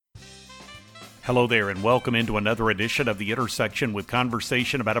Hello there, and welcome into another edition of The Intersection with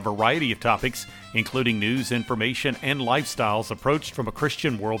conversation about a variety of topics, including news, information, and lifestyles approached from a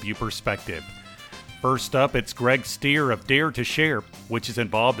Christian worldview perspective. First up, it's Greg Stier of Dare to Share, which is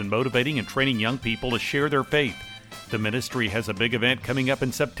involved in motivating and training young people to share their faith. The ministry has a big event coming up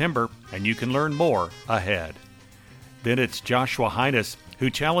in September, and you can learn more ahead. Then it's Joshua Hines,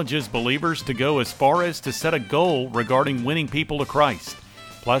 who challenges believers to go as far as to set a goal regarding winning people to Christ.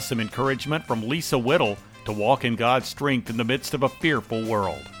 Plus some encouragement from Lisa Whittle to walk in God's strength in the midst of a fearful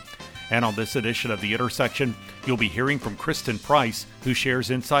world. And on this edition of The Intersection, you'll be hearing from Kristen Price, who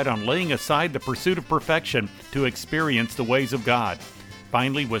shares insight on laying aside the pursuit of perfection to experience the ways of God.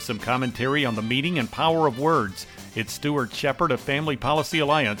 Finally, with some commentary on the meaning and power of words, it's Stuart Shepard of Family Policy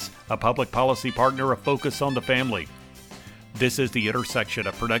Alliance, a public policy partner of Focus on the Family. This is The Intersection,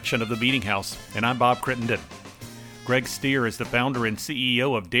 a production of The Meeting House, and I'm Bob Crittenden. Greg Stier is the founder and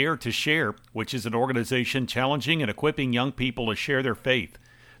CEO of Dare to Share, which is an organization challenging and equipping young people to share their faith.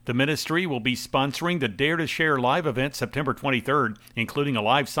 The ministry will be sponsoring the Dare to Share live event September 23rd, including a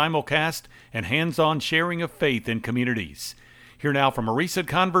live simulcast and hands-on sharing of faith in communities. Here now from a recent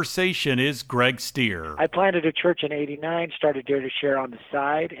conversation is Greg Stier. I planted a church in 89, started Dare to Share on the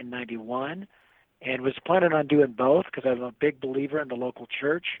side in 91, and was planning on doing both because I'm a big believer in the local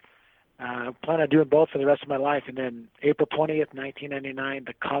church. Plan on doing both for the rest of my life. And then April 20th, 1999,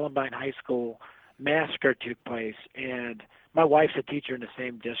 the Columbine High School massacre took place. And my wife's a teacher in the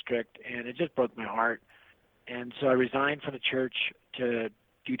same district, and it just broke my heart. And so I resigned from the church to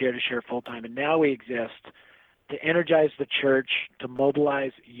do Dare to Share full-time. And now we exist to energize the church, to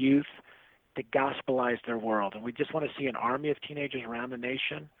mobilize youth, to gospelize their world. And we just want to see an army of teenagers around the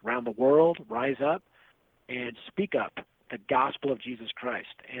nation, around the world, rise up and speak up the gospel of Jesus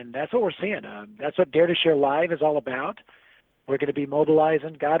Christ. And that's what we're seeing. That's what Dare to Share Live is all about. We're going to be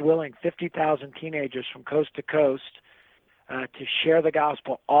mobilizing, God willing, 50,000 teenagers from coast to coast to share the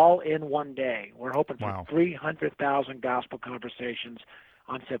gospel all in one day. We're hoping for 300,000 gospel conversations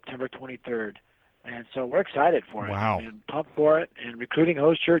on September 23rd. And so we're excited for it and pumped for it, and recruiting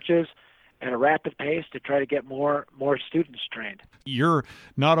host churches at a rapid pace to try to get more students trained. You're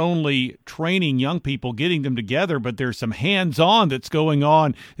not only training young people, getting them together, but there's some hands-on that's going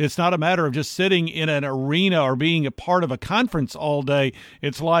on. It's not a matter of just sitting in an arena or being a part of a conference all day.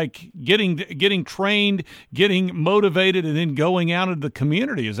 It's like getting trained, getting motivated, and then going out into the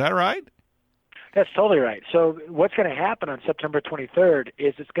community. Is that right? That's totally right. So what's going to happen on September 23rd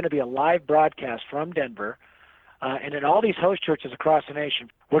is it's going to be a live broadcast from Denver. And in all these host churches across the nation,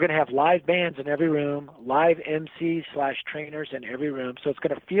 we're going to have live bands in every room, live MCs/trainers in every room. So it's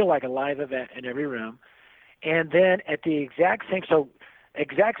going to feel like a live event in every room. And then at the exact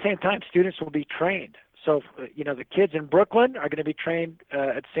same time, students will be trained. So, the kids in Brooklyn are going to be trained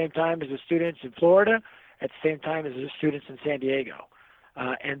at the same time as the students in Florida, at the same time as the students in San Diego.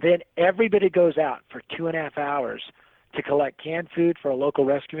 And then everybody goes out for 2.5 hours to collect canned food for a local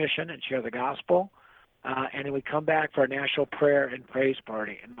rescue mission and share the gospel. And then we come back for a national prayer and praise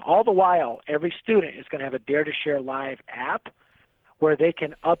party. And all the while, every student is going to have a Dare to Share Live app where they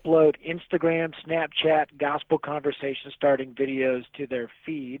can upload Instagram, Snapchat, gospel conversation starting videos to their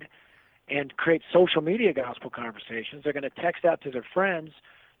feed and create social media gospel conversations. They're going to text out to their friends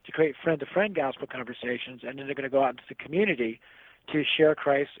to create friend-to-friend gospel conversations, and then they're going to go out into the community to share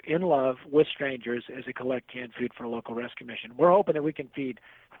Christ in love with strangers as they collect canned food for a local rescue mission. We're hoping that we can feed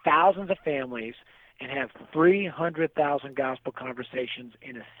thousands of families and have 300,000 gospel conversations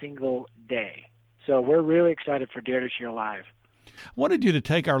in a single day. So we're really excited for Dare to Share Live. I wanted you to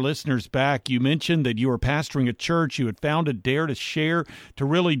take our listeners back. You mentioned that you were pastoring a church. You had founded Dare to Share to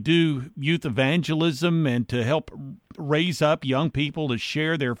really do youth evangelism and to help raise up young people to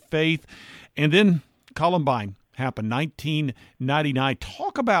share their faith. And then Columbine happened, 1999.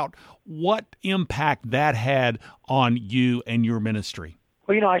 Talk about what impact that had on you and your ministry.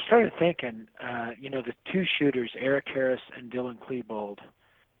 Well, I started thinking, the two shooters, Eric Harris and Dylan Klebold,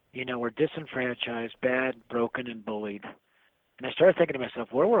 were disenfranchised, bad, broken, and bullied. And I started thinking to myself,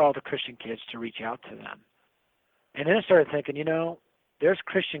 where were all the Christian kids to reach out to them? And then I started thinking, there's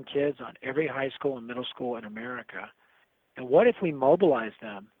Christian kids on every high school and middle school in America. And what if we mobilize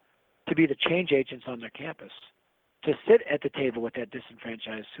them to be the change agents on their campus, to sit at the table with that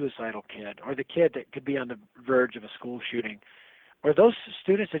disenfranchised, suicidal kid, or the kid that could be on the verge of a school shooting, or those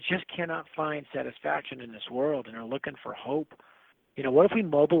students that just cannot find satisfaction in this world and are looking for hope? What if we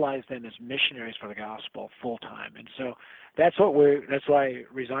mobilize them as missionaries for the gospel full time? And so that's why I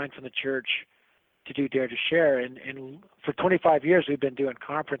resigned from the church to do Dare to Share. And for 25 years, we've been doing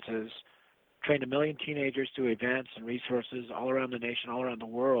conferences, trained 1 million teenagers through events and resources all around the nation, all around the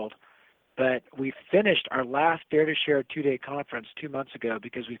world. But we finished our last Dare to Share 2-day conference 2 months ago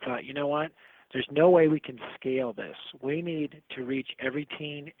because we thought, you know what? There's no way we can scale this. We need to reach every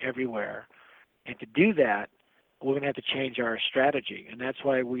teen everywhere. And to do that, we're going to have to change our strategy. And that's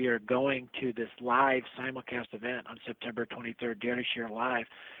why we are going to this live simulcast event on September 23rd, Dare to Share Live.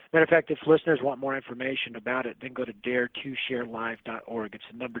 Matter of fact, if listeners want more information about it, then go to dare2sharelive.org. It's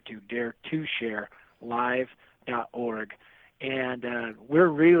the number 2, dare2sharelive.org. And we're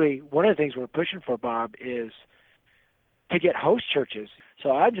really, one of the things we're pushing for, Bob, is to get host churches.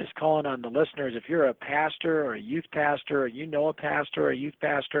 So I'm just calling on the listeners, if you're a pastor or a youth pastor, or you know a pastor or a youth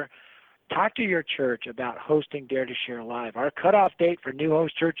pastor, talk to your church about hosting Dare to Share Live. Our cutoff date for new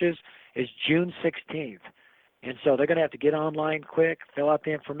host churches is June 16th. And so they're going to have to get online quick, fill out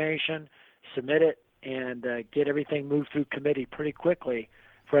the information, submit it, and get everything moved through committee pretty quickly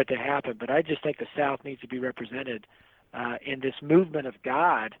for it to happen. But I just think the South needs to be represented in this movement of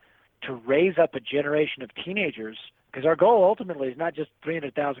God to raise up a generation of teenagers, because our goal ultimately is not just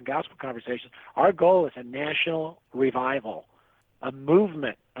 300,000 gospel conversations. Our goal is a national revival, a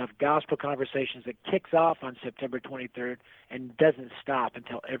movement of gospel conversations that kicks off on September 23rd and doesn't stop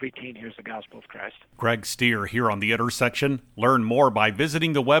until every teen hears the gospel of Christ. Greg Stier here on The Intersection. Learn more by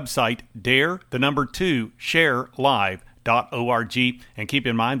visiting the website dare2sharelive.org, and keep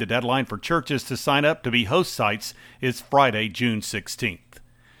in mind the deadline for churches to sign up to be host sites is Friday, June 16th.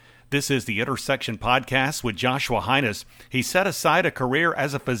 This is the Intersection Podcast with Joshua Hines. He set aside a career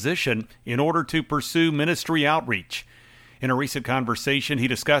as a physician in order to pursue ministry outreach. In a recent conversation, he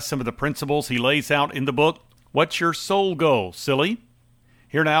discussed some of the principles he lays out in the book, What's Your Soul Goal, Silly?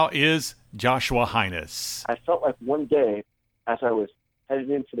 Here now is Joshua Hines. I felt like one day, as I was headed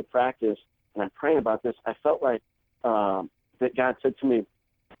into the practice, and I'm praying about this, I felt like that God said to me,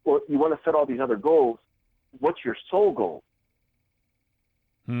 well, you want to set all these other goals. What's your soul goal?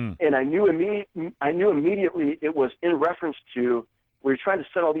 And I knew immediately it was in reference to, we're trying to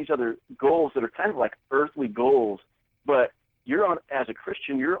set all these other goals that are kind of like earthly goals, but you're on, as a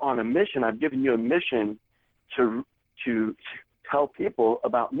Christian, you're on a mission. I've given you a mission to tell people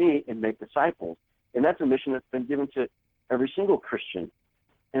about me and make disciples. And that's a mission that's been given to every single Christian.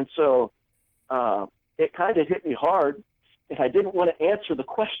 And so it kind of hit me hard, and I didn't want to answer the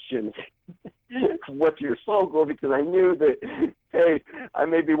question, what's your soul goal? Because I knew that, hey, I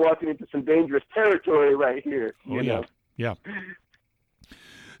may be walking into some dangerous territory right here. You know? Yeah.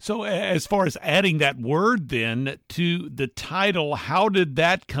 So as far as adding that word then to the title, how did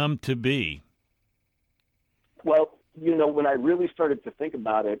that come to be? Well, when I really started to think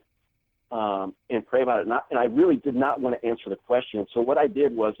about it and pray about it, and I really did not want to answer the question. So what I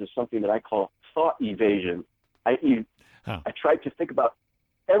did is something that I call thought evasion. I tried to think about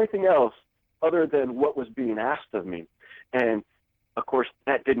everything else other than what was being asked of me. And, of course,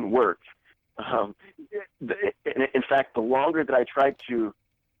 that didn't work. In fact, the longer that I tried to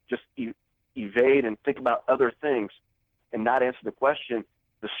just evade and think about other things and not answer the question,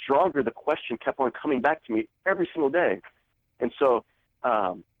 the stronger the question kept on coming back to me every single day. And so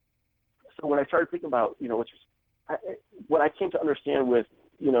when I started thinking about, what I came to understand with,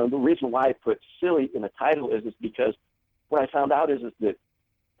 the reason why I put silly in the title is because what I found out is that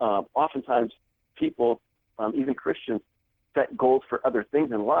oftentimes people, even Christians, set goals for other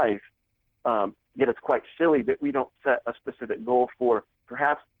things in life, yet it's quite silly that we don't set a specific goal for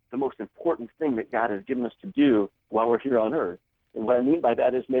perhaps the most important thing that God has given us to do while we're here on earth. And what I mean by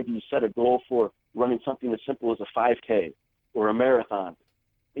that is maybe you set a goal for running something as simple as a 5K or a marathon.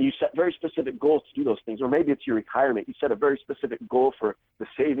 And you set very specific goals to do those things. Or maybe it's your retirement. You set a very specific goal for the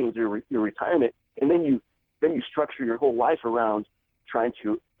savings or your retirement, and then you structure your whole life around trying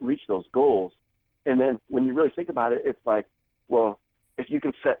to reach those goals. And then when you really think about it, it's like, well, if you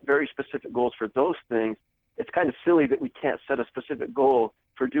can set very specific goals for those things, it's kind of silly that we can't set a specific goal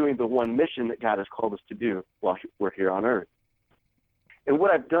for doing the one mission that God has called us to do while we're here on earth. And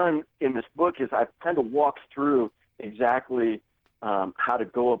what I've done in this book is I've kind of walked through exactly how to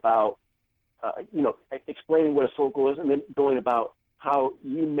go about, explaining what a soul goal is, and then going about how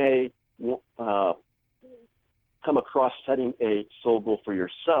you may come across setting a soul goal for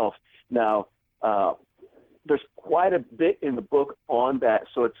yourself. Now, there's quite a bit in the book on that,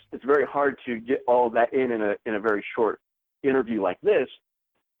 so it's very hard to get all of that in a very short interview like this.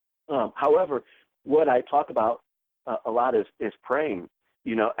 However, what I talk about a lot is praying,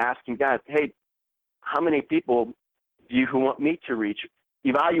 asking God, hey, how many people do you want me to reach?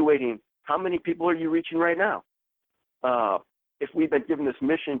 Evaluating how many people are you reaching right now? If we've been given this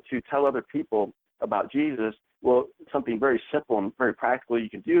mission to tell other people about Jesus, well, something very simple and very practical you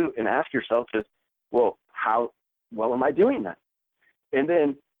can do and ask yourself is, well, how well am I doing that? And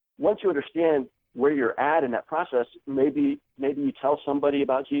then once you understand where you're at in that process, maybe you tell somebody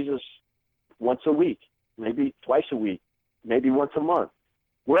about Jesus once a week, maybe twice a week, maybe once a month.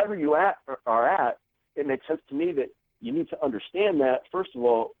 Wherever you are at, it makes sense to me that you need to understand that, first of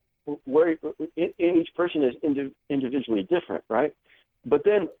all, where in each person is individually different, right? But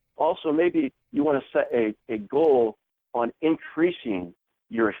then also maybe you want to set a goal on increasing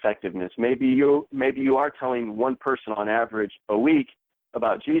your effectiveness. Maybe you are telling one person on average a week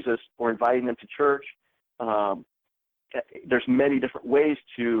about Jesus or inviting them to church. There's many different ways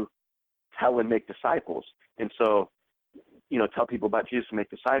to tell and make disciples. And so, tell people about Jesus and make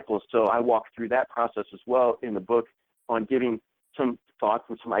disciples. So I walk through that process as well in the book on giving some thoughts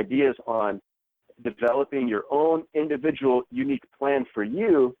and some ideas on developing your own individual unique plan for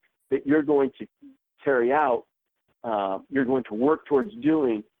you that you're going to carry out, you're going to work towards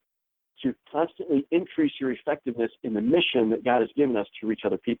doing to constantly increase your effectiveness in the mission that God has given us to reach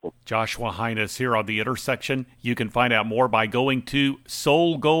other people. Joshua Hines here on The Intersection. You can find out more by going to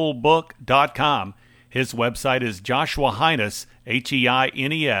soulgoalbook.com. His website is joshuahines,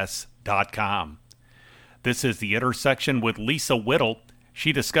 HEINES.com. This is The Intersection with Lisa Whittle.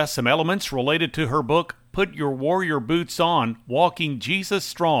 She discussed some elements related to her book, Put Your Warrior Boots On, Walking Jesus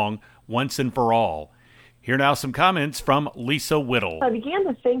Strong Once and for All. Here now some comments from Lisa Whittle. I began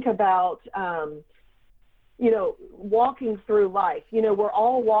to think about, walking through life. We're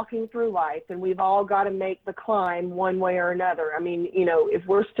all walking through life, and we've all got to make the climb one way or another. I mean, if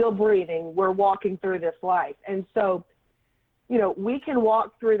we're still breathing, we're walking through this life. And so, we can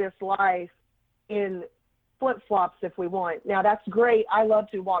walk through this life in flip-flops if we want. Now, that's great. I love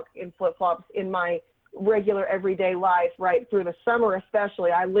to walk in flip-flops in my regular everyday life, right through the summer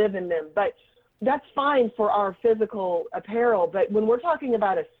especially. I live in them. But that's fine for our physical apparel. But when we're talking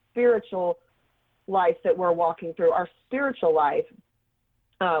about a spiritual life that we're walking through, our spiritual life,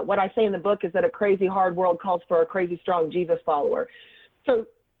 what I say in the book is that a crazy hard world calls for a crazy strong Jesus follower. So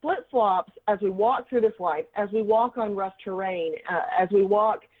flip-flops, as we walk through this life, as we walk on rough terrain, as we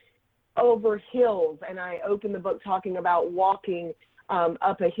walk over hills, and I open the book talking about walking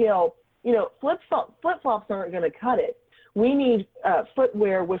up a hill, flip-flops aren't going to cut it. We need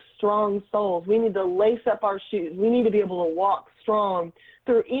footwear with strong soles. We need to lace up our shoes. We need to be able to walk strong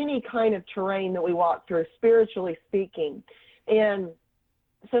through any kind of terrain that we walk through, spiritually speaking. And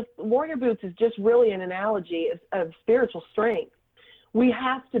so warrior boots is just really an analogy of spiritual strength. We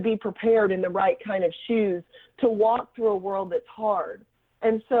have to be prepared in the right kind of shoes to walk through a world that's hard.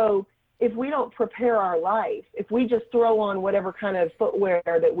 And so if we don't prepare our life, if we just throw on whatever kind of footwear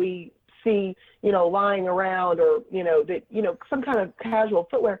that we see, lying around or, some kind of casual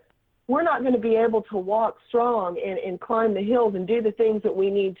footwear, we're not going to be able to walk strong and climb the hills and do the things that we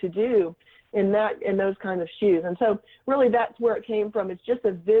need to do in those kind of shoes. And so really that's where it came from. It's just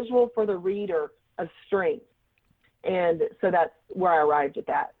a visual for the reader of strength. And so that's where I arrived at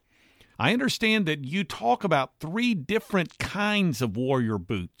that. I understand that you talk about 3 different kinds of warrior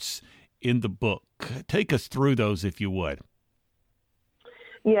boots in the book. Take us through those if you would.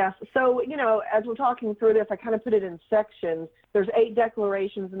 Yes. So, as we're talking through this, I kind of put it in sections. There's 8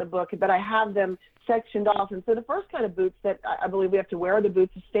 declarations in the book, but I have them sectioned off. And so the first kind of boots that I believe we have to wear are the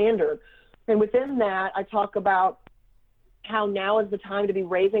boots of standard. And within that, I talk about how now is the time to be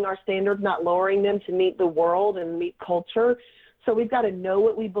raising our standards, not lowering them to meet the world and meet culture. So we've got to know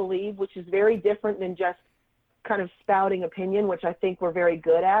what we believe, which is very different than just kind of spouting opinion, which I think we're very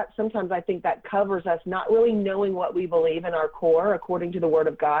good at. Sometimes I think that covers us not really knowing what we believe in our core according to the Word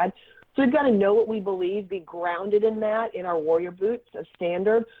of God. So we've got to know what we believe, be grounded in that, in our warrior boots of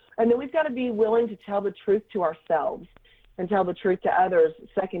standard. And then we've got to be willing to tell the truth to ourselves and tell the truth to others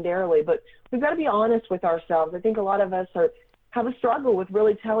secondarily. But we've got to be honest with ourselves. I think a lot of us have a struggle with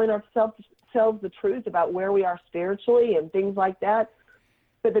really telling ourselves the truth about where we are spiritually and things like that.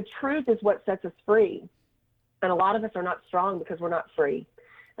 But the truth is what sets us free. And a lot of us are not strong because we're not free.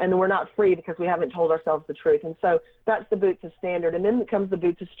 And we're not free because we haven't told ourselves the truth. And so that's the boots of standard. And then comes the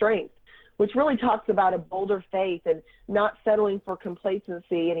boots of strength, which really talks about a bolder faith and not settling for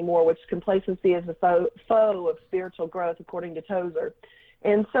complacency anymore, which complacency is a foe of spiritual growth, according to Tozer.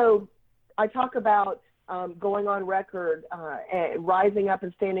 And so I talk about going on record, rising up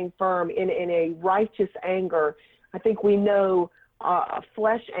and standing firm in a righteous anger. I think we know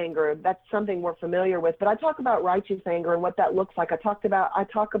flesh anger, that's something we're familiar with. But I talk about righteous anger and what that looks like. I talk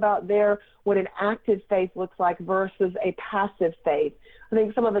about there what an active faith looks like versus a passive faith. I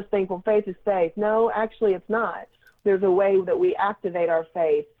think some of us think, well, faith is faith. No, actually it's not. There's a way that we activate our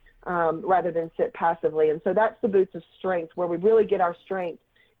faith rather than sit passively. And so that's the boots of strength, where we really get our strength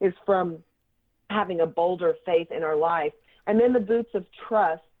is from having a bolder faith in our life. And then the boots of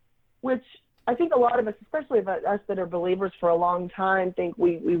trust, which I think a lot of us, especially us that are believers for a long time, think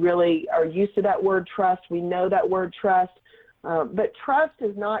we really are used to that word trust. We know that word trust. But trust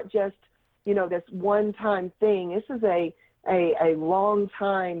is not just, this one-time thing. This is a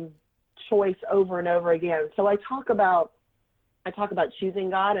long-time choice over and over again. So I talk about choosing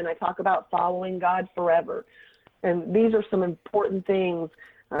God, and I talk about following God forever. And these are some important things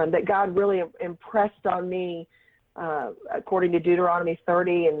that God really impressed on me, according to Deuteronomy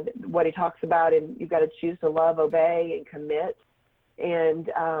 30 and what he talks about. And you've got to choose to love, obey, and commit. And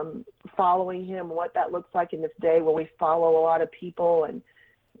following him, what that looks like in this day where we follow a lot of people, and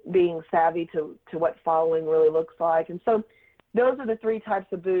being savvy to what following really looks like. And so those are the three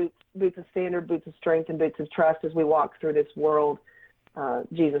types of boots of standard, boots of strength, and boots of trust as we walk through this world,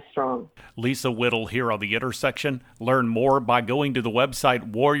 Jesus strong. Lisa Whittle here on The Intersection. Learn more by going to the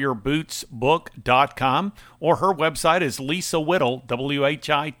website warriorbootsbook.com, or her website is Lisa Whittle,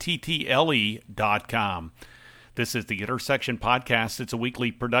 WHITTLE.com. This is The Intersection Podcast. It's a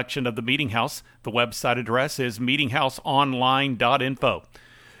weekly production of the Meeting House. The website address is meetinghouseonline.info.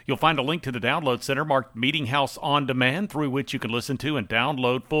 You'll find a link to the download center marked Meeting House On Demand, through which you can listen to and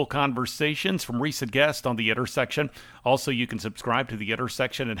download full conversations from recent guests on The Intersection. Also, you can subscribe to The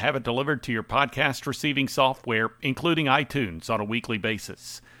Intersection and have it delivered to your podcast receiving software, including iTunes, on a weekly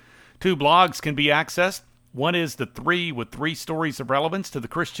basis. 2 blogs can be accessed. One is The Three, with 3 stories of relevance to the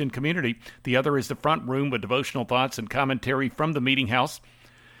Christian community. The other is The Front Room, with devotional thoughts and commentary from the Meeting House.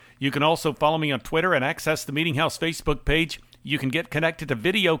 You can also follow me on Twitter and access the Meeting House Facebook page. You can get connected to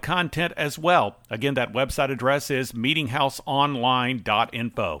video content as well. Again, that website address is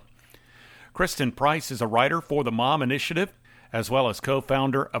meetinghouseonline.info. Kristen Price is a writer for the Mom Initiative, as well as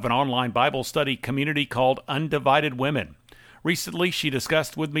co-founder of an online Bible study community called Undivided Women. Recently, she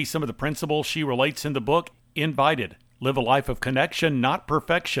discussed with me some of the principles she relates in the book, Invited: Live a Life of Connection, Not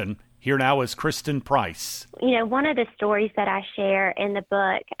Perfection. Here now is Kristen Price. One of the stories that I share in the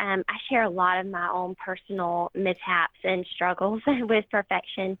book, I share a lot of my own personal mishaps and struggles with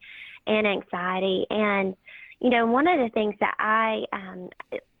perfection and anxiety. And, one of the things that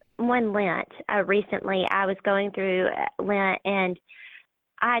one Lent, recently, I was going through Lent, and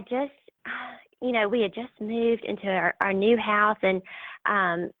I just, we had just moved into our new house, and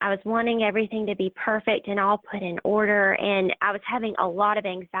I was wanting everything to be perfect and all put in order, and I was having a lot of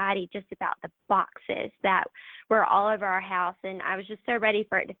anxiety just about the boxes that were all over our house, and I was just so ready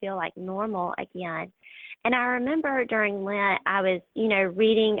for it to feel like normal again. And I remember during Lent, I was,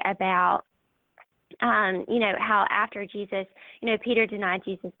 reading about, how after Jesus, Peter denied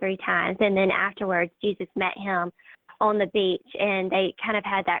Jesus 3 times, and then afterwards Jesus met him on the beach, and they kind of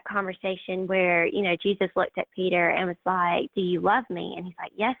had that conversation where, Jesus looked at Peter and was like, "Do you love me?" And he's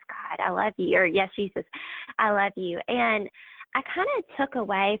like, "Yes, God, I love you," or "Yes, Jesus, I love you." And I kind of took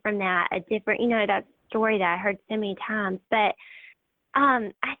away from that a different, that story that I heard so many times. But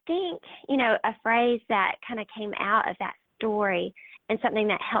I think, a phrase that kind of came out of that story, and something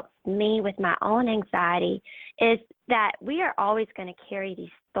that helps me with my own anxiety, is that we are always going to carry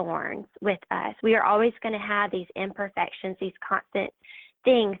these thorns with us. We are always going to have these imperfections, these constant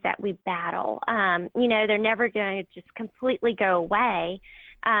things that we battle. They're never going to just completely go away.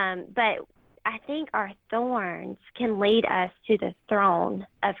 But I think our thorns can lead us to the throne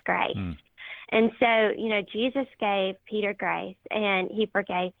of grace. And so, Jesus gave Peter grace, and he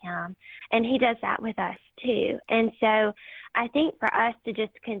forgave him, and he does that with us too. And so I think for us to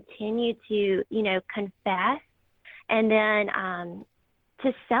just continue to, confess, and then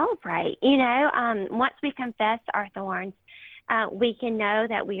to celebrate, once we confess our thorns, we can know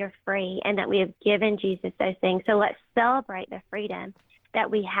that we are free and that we have given Jesus those things. So let's celebrate the freedom that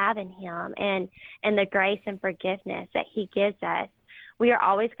we have in him, and the grace and forgiveness that he gives us. We are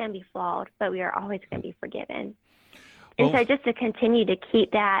always going to be flawed, but we are always going to be forgiven. And so just to continue to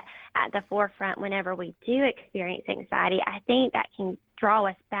keep that at the forefront whenever we do experience anxiety, I think that can draw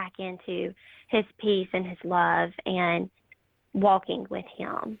us back into his peace and his love and walking with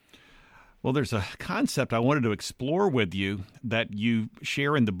him. Well, there's a concept I wanted to explore with you that you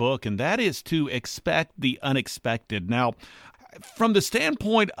share in the book, and that is to expect the unexpected. Now, from the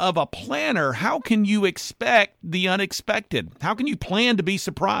standpoint of a planner, how can you expect the unexpected? How can you plan to be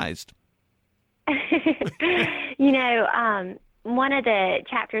surprised? One of the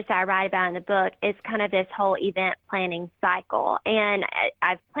chapters that I write about in the book is kind of this whole event planning cycle. And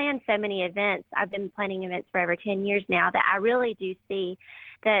I've planned so many events. I've been planning events for over 10 years now, that I really do see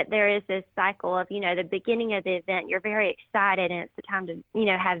that there is this cycle of, the beginning of the event, you're very excited, and it's the time to,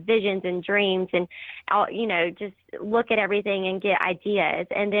 have visions and dreams and, just look at everything and get ideas.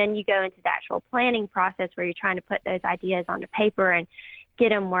 And then you go into the actual planning process where you're trying to put those ideas onto paper and get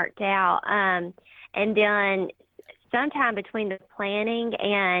them worked out. And then sometime between the planning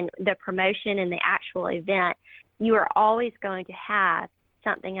and the promotion and the actual event, you are always going to have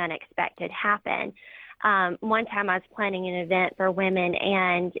something unexpected happen. One time I was planning an event for women,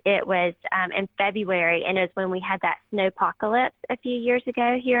 and it was in February, and it was when we had that snowpocalypse a few years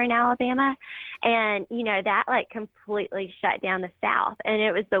ago here in Alabama. And, you know, that like completely shut down the South. And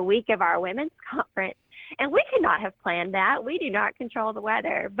it was the week of our women's conference. And we could not have planned that. We do not control the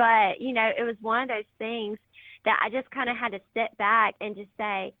weather. But, you know, it was one of those things that I just kind of had to sit back and just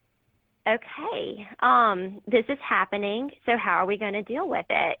say, okay, this is happening, so how are we going to deal with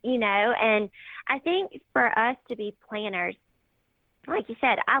it, you know? And I think for us to be planners, like you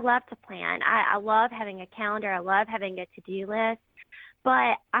said, I love to plan. I love having a calendar. I love having a to-do list.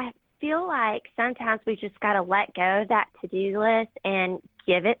 But I feel like sometimes we just got to let go of that to-do list and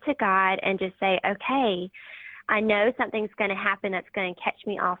give it to God and just say, okay, I know something's going to happen that's going to catch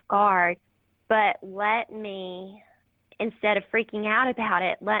me off guard, but let me, instead of freaking out about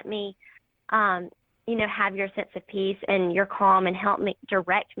it, let me, you know, have your sense of peace and your calm and help me,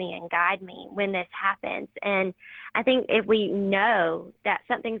 direct me and guide me when this happens. And I think if we know that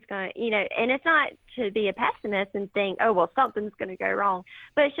something's going to, you know, and it's not to be a pessimist and think, oh, well, something's going to go wrong,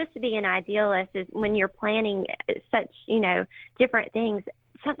 but it's just to be an idealist is when you're planning such, you know, different things,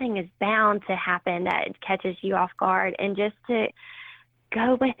 something is bound to happen that catches you off guard, and just to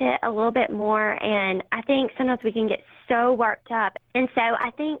go with it a little bit more. And I think sometimes we can get so worked up. And so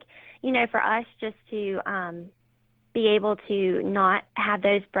I think, you know, for us just to be able to not have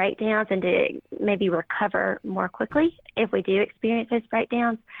those breakdowns and to maybe recover more quickly if we do experience those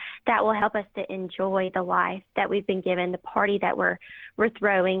breakdowns, that will help us to enjoy the life that we've been given, the party that we're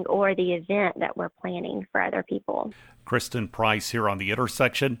throwing, or the event that we're planning for other people. Kristen Price here on The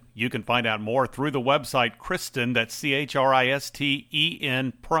Intersection. You can find out more through the website Kristen, that's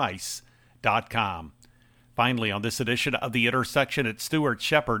CHRISTEN Price.com. Finally, on this edition of The Intersection, it's Stuart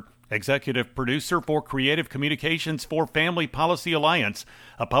Shepard, Executive Producer for Creative Communications for Family Policy Alliance,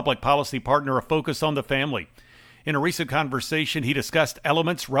 a public policy partner of Focus on the Family. In a recent conversation, he discussed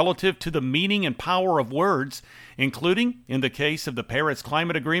elements relative to the meaning and power of words, including, in the case of the Paris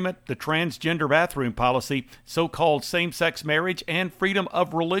Climate Agreement, the transgender bathroom policy, so-called same-sex marriage, and freedom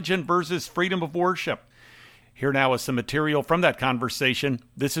of religion versus freedom of worship. Here now is some material from that conversation.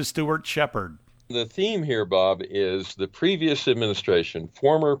 This is Stuart Shepard. The theme here, Bob, is the previous administration,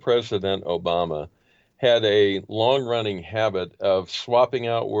 former President Obama, had a long-running habit of swapping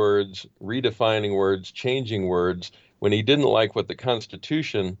out words, redefining words, changing words. When he didn't like what the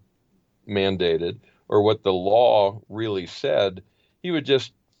Constitution mandated or what the law really said, he would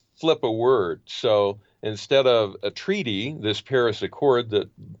just flip a word. So instead of a treaty, this Paris Accord that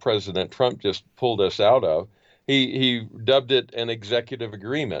President Trump just pulled us out of, he dubbed it an executive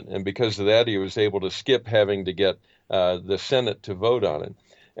agreement. And because of that, he was able to skip having to get the Senate to vote on it.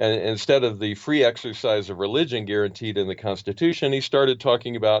 And instead of the free exercise of religion guaranteed in the Constitution, he started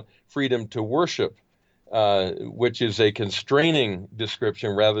talking about freedom to worship, which is a constraining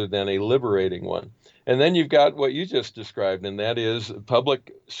description rather than a liberating one. And then you've got what you just described, and that is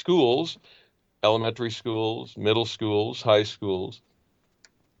public schools, elementary schools, middle schools, high schools.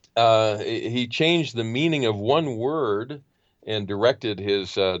 He changed the meaning of one word and directed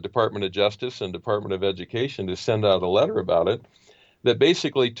his Department of Justice and Department of Education to send out a letter about it that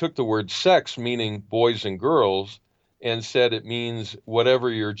basically took the word sex, meaning boys and girls, and said it means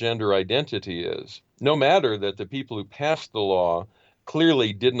whatever your gender identity is. No matter that the people who passed the law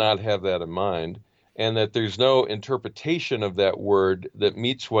clearly did not have that in mind, and that there's no interpretation of that word that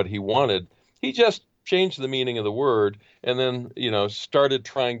meets what he wanted. He just changed the meaning of the word and then, started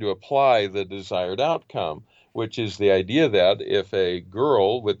trying to apply the desired outcome, which is the idea that if a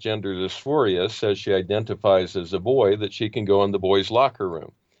girl with gender dysphoria says she identifies as a boy, that she can go in the boys' locker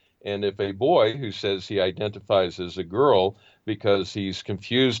room. And if a boy who says he identifies as a girl because he's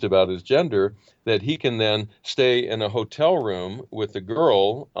confused about his gender, that he can then stay in a hotel room with a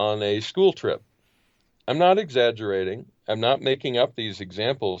girl on a school trip. I'm not exaggerating. I'm not making up these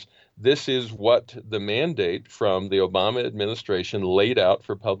examples. This is what the mandate from the Obama administration laid out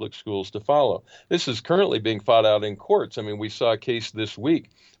for public schools to follow. This is currently being fought out in courts. I mean, we saw a case this week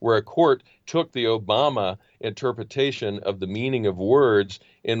where a court took the Obama interpretation of the meaning of words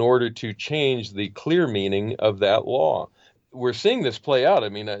in order to change the clear meaning of that law. We're seeing this play out. I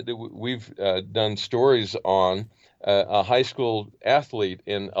mean, we've done stories on a high school athlete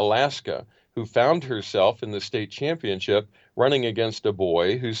in Alaska who found herself in the state championship running against a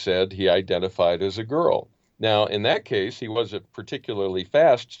boy who said he identified as a girl. Now, in that case, he wasn't particularly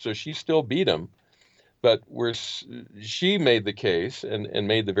fast, so she still beat him. But she made the case and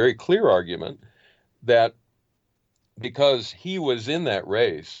made the very clear argument that because he was in that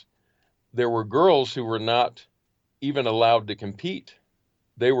race, there were girls who were not even allowed to compete.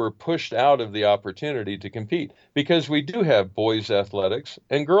 They were pushed out of the opportunity to compete because we do have boys athletics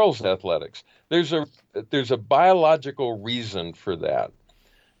and girls athletics. There's a biological reason for that.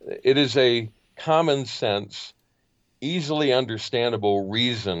 It is a common sense, easily understandable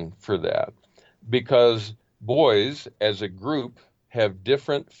reason for that, because boys as a group have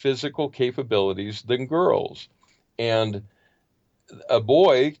different physical capabilities than girls. And a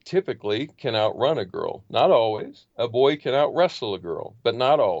boy typically can outrun a girl. Not always. A boy can out-wrestle a girl, but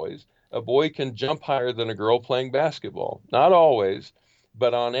not always. A boy can jump higher than a girl playing basketball. Not always.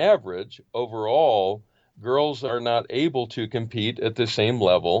 But on average, overall, girls are not able to compete at the same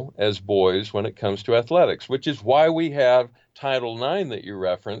level as boys when it comes to athletics, which is why we have Title IX that you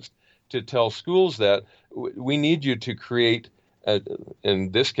referenced to tell schools that we need you to create,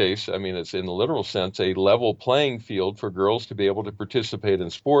 in this case, I mean, it's in the literal sense, a level playing field for girls to be able to participate in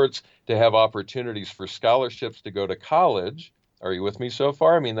sports, to have opportunities for scholarships to go to college. Are you with me so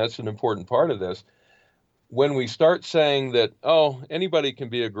far? I mean, that's an important part of this. When we start saying that, oh, anybody can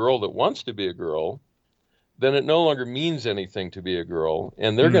be a girl that wants to be a girl, then it no longer means anything to be a girl,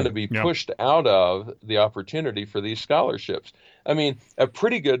 and they're going to be pushed out of the opportunity for these scholarships. I mean, a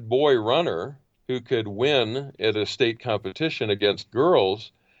pretty good boy runner who could win at a state competition against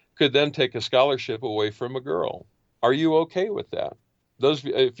girls could then take a scholarship away from a girl. Are you okay with that?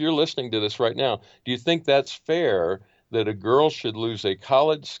 If you're listening to this right now, do you think that's fair that a girl should lose a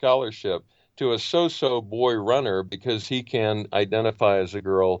college scholarship to a so-so boy runner because he can identify as a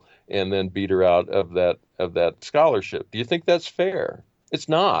girl and then beat her out of that scholarship? Do you think that's fair? It's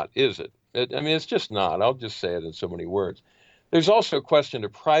not, is it? I mean, it's just not. I'll just say it in so many words. There's also a question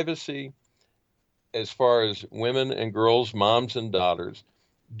of privacy as far as women and girls, moms and daughters.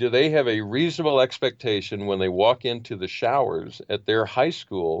 Do they have a reasonable expectation when they walk into the showers at their high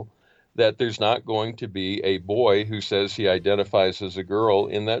school that there's not going to be a boy who says he identifies as a girl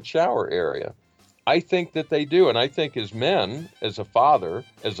in that shower area? I think that they do. And I think as men, as a father,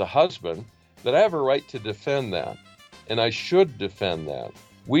 as a husband, that I have a right to defend that. And I should defend that.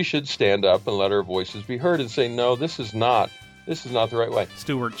 We should stand up and let our voices be heard and say, no, this is not the right way.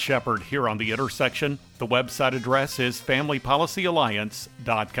 Stuart Shepard here on The Intersection. The website address is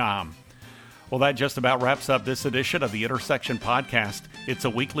familypolicyalliance.com. Well, that just about wraps up this edition of the Intersection Podcast. It's a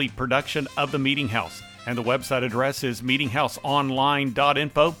weekly production of the Meeting House, and the website address is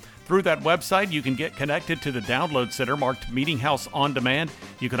meetinghouseonline.info. Through that website, you can get connected to the download center marked Meeting House On Demand.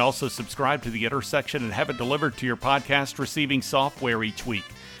 You can also subscribe to the Intersection and have it delivered to your podcast receiving software each week.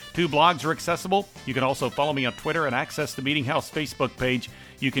 2 blogs are accessible. You can also follow me on Twitter and access the Meeting House Facebook page.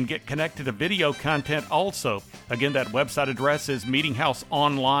 You can get connected to video content also. Again, that website address is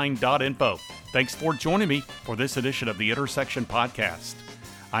meetinghouseonline.info. Thanks for joining me for this edition of the Intersection Podcast.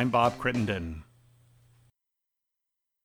 I'm Bob Crittenden.